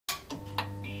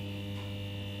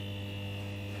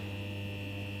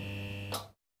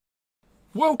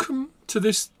Welcome to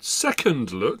this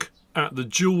second look at the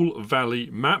Jewel Valley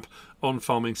map on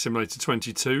Farming Simulator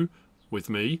 22 with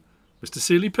me,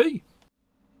 MrSealyp.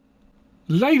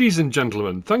 Ladies and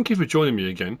gentlemen, thank you for joining me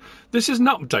again. This is an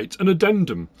update, an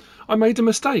addendum. I made a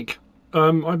mistake.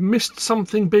 I missed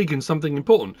something big and something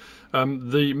important.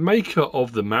 The maker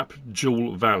of the map,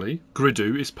 Jewel Valley,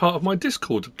 Gridoo, is part of my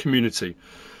Discord community.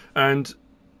 And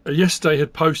yesterday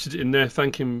had posted in there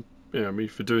thanking me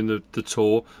for doing the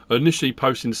tour. I initially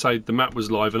posted to say the map was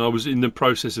live and I was in the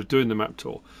process of doing the map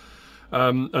tour.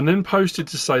 And then posted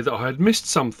to say that I had missed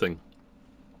something.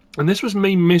 And this was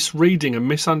me misreading and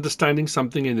misunderstanding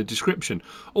something in the description.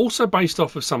 Also based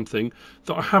off of something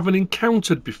that I haven't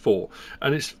encountered before.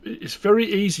 And it's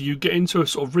very easy. You get into a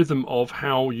sort of rhythm of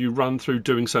how you run through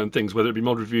doing certain things, whether it be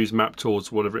mod reviews, map tours,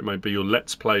 whatever it may be, or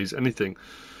let's plays, anything.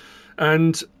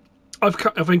 And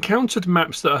I've encountered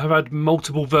maps that have had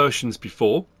multiple versions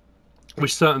before,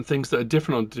 with certain things that are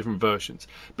different on different versions.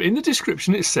 But in the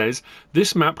description it says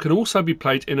this map can also be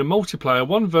played in a multiplayer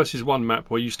 1 versus 1 map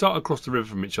where you start across the river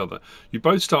from each other. You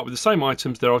both start with the same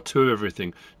items. There are 2 of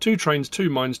everything. 2 trains,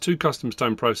 2 mines, 2 custom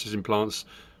stone processing plants,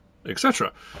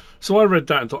 etc. So I read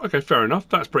that and thought, okay, fair enough,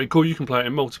 that's pretty cool. You can play it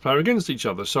in multiplayer against each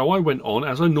other. So I went on,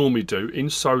 as I normally do, in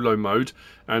solo mode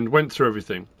and went through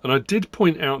everything. And I did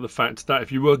point out the fact that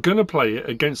if you were going to play it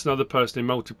against another person in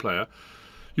multiplayer,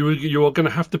 you are going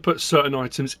to have to put certain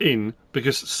items in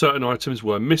because certain items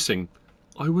were missing.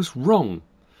 I was wrong.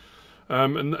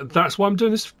 And that's why I'm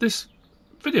doing this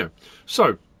video.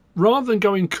 So rather than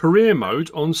go in career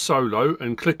mode on solo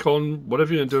and click on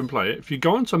whatever you're going to do and play it, if you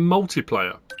go into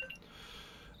multiplayer,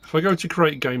 if I go to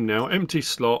create game now, empty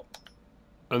slot,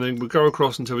 and then we'll go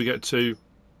across until we get to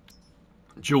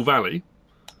Jewel Valley.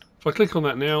 If I click on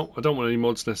that now, I don't want any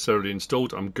mods necessarily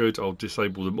installed. I'm good. I'll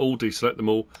disable them all, deselect them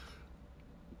all.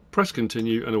 Press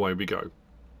continue and away we go.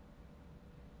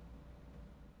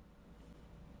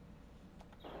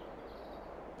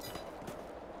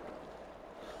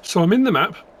 So I'm in the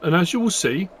map and as you will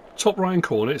see, top right hand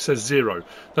corner it says 0.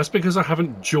 That's because I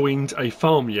haven't joined a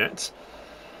farm yet.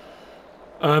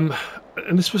 And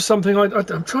this was something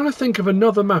I'm trying to think of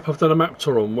another map I've done a map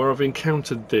tour on where I've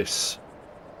encountered this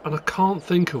and I can't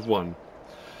think of one.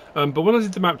 But when I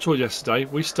did the map tour yesterday,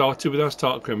 we started with our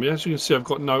start equipment. As you can see, I've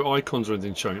got no icons or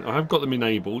anything showing. I have got them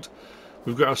enabled.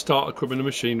 We've got our start equipment and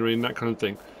machinery and that kind of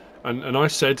thing. And I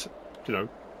said, you know,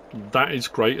 that is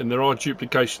great. And there are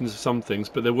duplications of some things,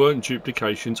 but there weren't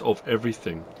duplications of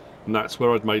everything. And that's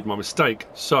where I'd made my mistake.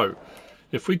 So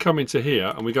if we come into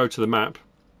here and we go to the map,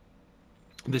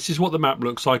 this is what the map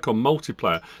looks like on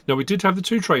multiplayer. Now, we did have the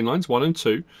 2 train lines, 1 and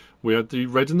 2. We had the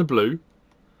red and the blue.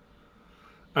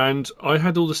 And I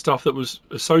had all the stuff that was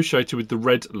associated with the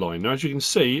red line. Now, as you can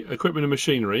see, equipment and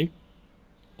machinery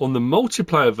on the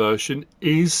multiplayer version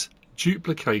is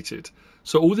duplicated.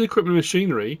 So all the equipment and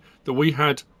machinery that we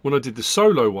had when I did the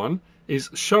solo one is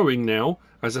showing now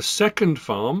as a second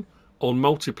farm on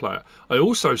multiplayer. I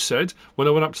also said when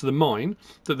I went up to the mine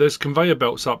that there's conveyor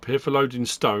belts up here for loading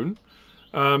stone,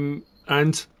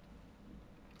 and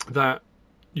that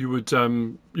you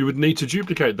would need to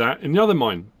duplicate that in the other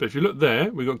mine. But if you look there,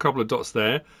 we've got a couple of dots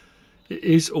there. It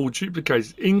is all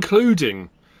duplicated, including.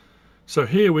 So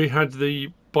here we had the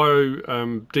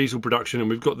bio diesel production, and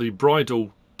we've got the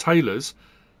bridal tailors.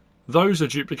 Those are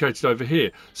duplicated over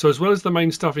here. So as well as the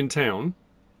main stuff in town,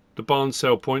 the barn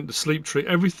sale point, the sleep tree,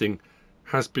 everything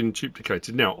has been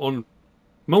duplicated. Now on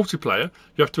multiplayer,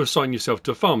 you have to assign yourself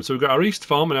to a farm. So we've got our east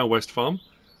farm and our west farm.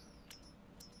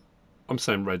 I'm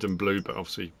saying red and blue, but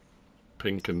obviously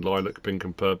pink and lilac, pink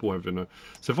and purple, whatever you know.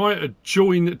 So if I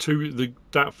join to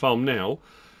that farm now,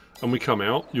 and we come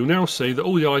out, you'll now see that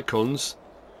all the icons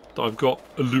that I've got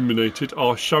illuminated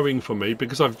are showing for me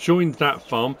because I've joined that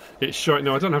farm. It's showing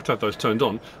now. I don't have to have those turned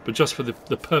on, but just for the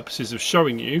purposes of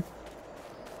showing you.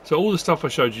 So all the stuff I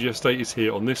showed you yesterday is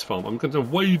here on this farm. I'm going to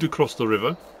wade across the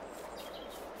river.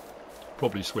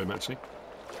 Probably swim actually.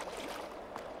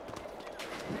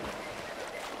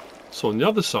 So on the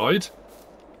other side,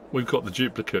 we've got the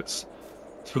duplicates.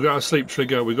 So we've got our sleep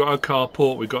trigger, we've got our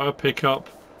carport, we've got our pickup,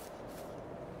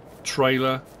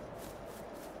 trailer.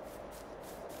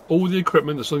 All the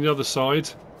equipment that's on the other side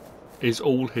is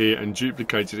all here and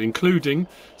duplicated, including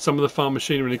some of the farm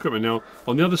machinery and equipment. Now,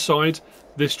 on the other side,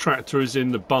 this tractor is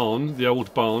in the barn, the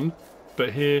old barn.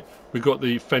 But here, we've got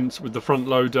the fence with the front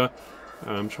loader.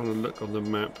 I'm trying to look on the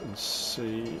map and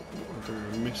see if I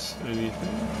don't miss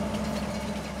anything.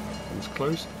 It's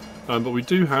close, but we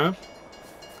do have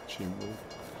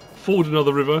ford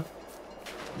another river.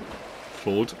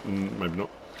 Ford, maybe not.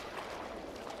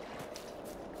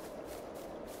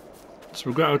 So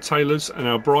we've got our tailors and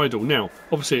our bridal. Now,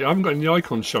 obviously, I haven't got any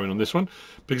icons showing on this one,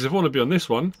 because if I want to be on this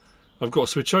one, I've got to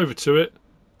switch over to it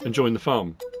and join the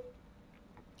farm.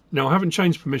 Now, I haven't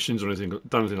changed permissions or anything,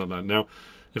 done anything like that. Now,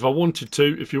 if I wanted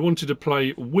to, if you wanted to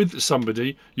play with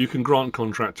somebody, you can grant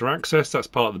contractor access. That's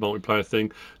part of the multiplayer thing.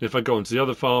 And if I go onto the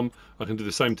other farm, I can do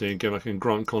the same thing again. I can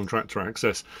grant contractor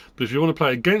access. But if you want to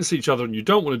play against each other and you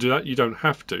don't want to do that, you don't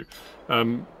have to.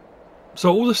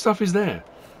 So all the stuff is there.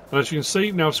 And as you can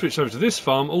see, now I've switched over to this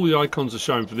farm. All the icons are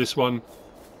showing for this one.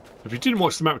 If you didn't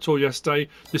watch the map tour yesterday,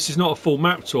 this is not a full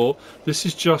map tour. This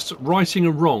is just righting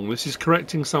a wrong. This is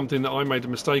correcting something that I made a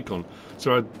mistake on.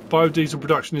 So our biodiesel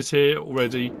production is here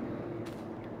already,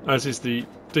 as is the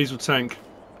diesel tank.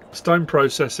 Stone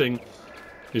processing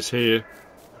is here.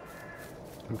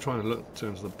 I'm trying to look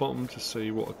down to the bottom to see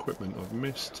what equipment I've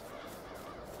missed.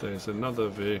 There's another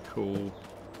vehicle.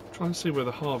 I'm trying to see where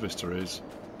the harvester is.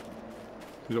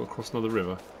 We've got to cross another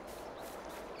river.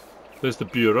 There's the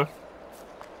Bureau.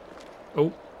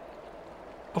 Oh,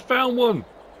 I found one!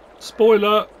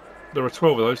 Spoiler! There are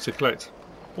 12 of those to collect.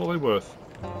 What are they worth?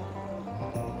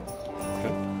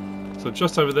 Okay. So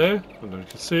just over there, I don't know if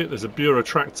you can see it, there's a Bureau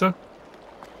tractor.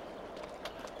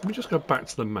 Let me just go back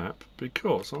to the map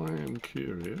because I am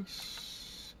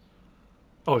curious.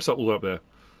 Oh, it's all up there.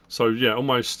 So yeah,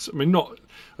 almost. I mean, not.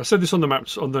 I said this on the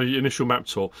maps on the initial map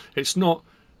tour. It's not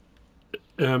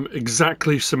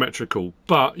exactly symmetrical,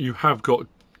 but you have got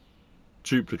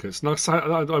duplicates. And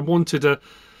I wanted a.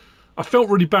 I felt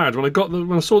really bad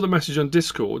when I saw the message on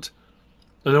Discord,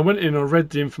 and I went in and I read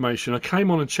the information. I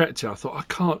came on and checked it. I thought, I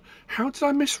can't. How did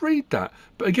I misread that?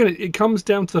 But again, it comes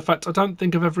down to the fact I don't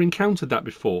think I've ever encountered that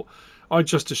before. I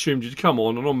just assumed you'd come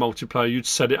on and on multiplayer you'd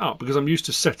set it up because I'm used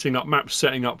to setting up maps,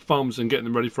 setting up farms, and getting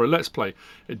them ready for a let's play.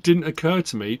 It didn't occur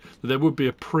to me that there would be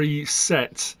a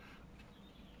pre-set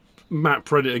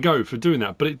map ready to go for doing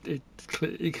that, but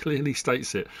it clearly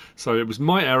states it. So it was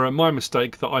my error, my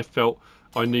mistake that I felt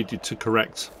I needed to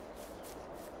correct.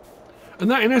 And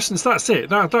that, in essence, that's it.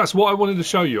 That's what I wanted to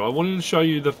show you. I wanted to show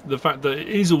you the fact that it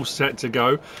is all set to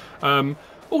go.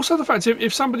 Also, the fact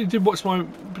if somebody did watch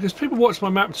because people watch my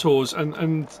map tours,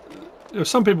 and you know,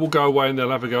 some people will go away and they'll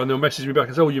have a go and they'll message me back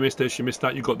and say, oh, you missed this, you missed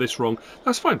that, you got this wrong.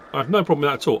 That's fine. I have no problem with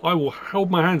that at all. I will hold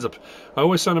my hands up. I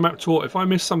always say on a map tour, if I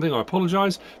miss something, I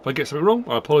apologise. If I get something wrong,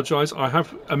 I apologise. I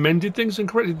have amended things and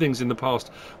corrected things in the past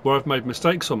where I've made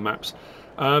mistakes on maps.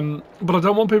 But I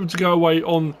don't want people to go away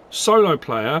on solo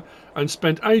player and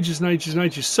spend ages and ages and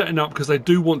ages setting up because they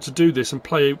do want to do this and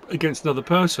play against another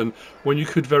person when you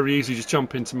could very easily just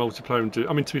jump into multiplayer and do.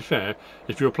 I mean, to be fair,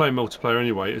 if you were playing multiplayer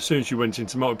anyway, as soon as you went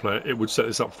into multiplayer, it would set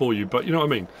this up for you. But you know what I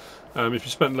mean? If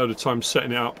you spent a load of time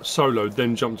setting it up solo,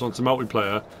 then jumped onto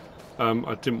multiplayer,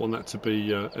 I didn't want that to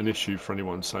be an issue for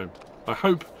anyone. So I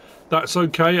hope that's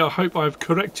okay. I hope I've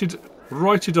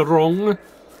righted a wrong.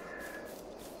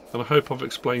 And I hope I've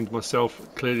explained myself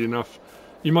clearly enough.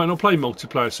 You might not play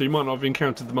multiplayer, so you might not have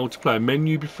encountered the multiplayer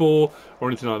menu before or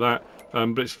anything like that.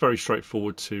 But it's very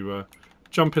straightforward to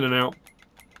jump in and out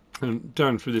and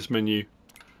down through this menu.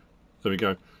 There we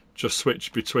go. Just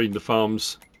switch between the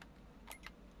farms.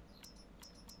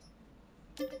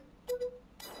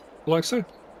 Like so.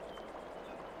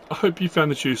 I hope you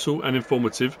found this useful and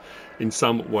informative in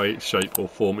some way, shape or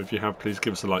form. If you have, please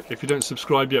give us a like. If you don't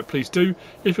subscribe yet, please do.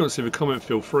 If you want to leave a comment,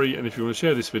 feel free. And if you want to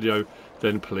share this video,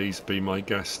 then please be my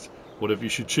guest. Whatever you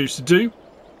should choose to do.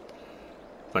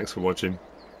 Thanks for watching.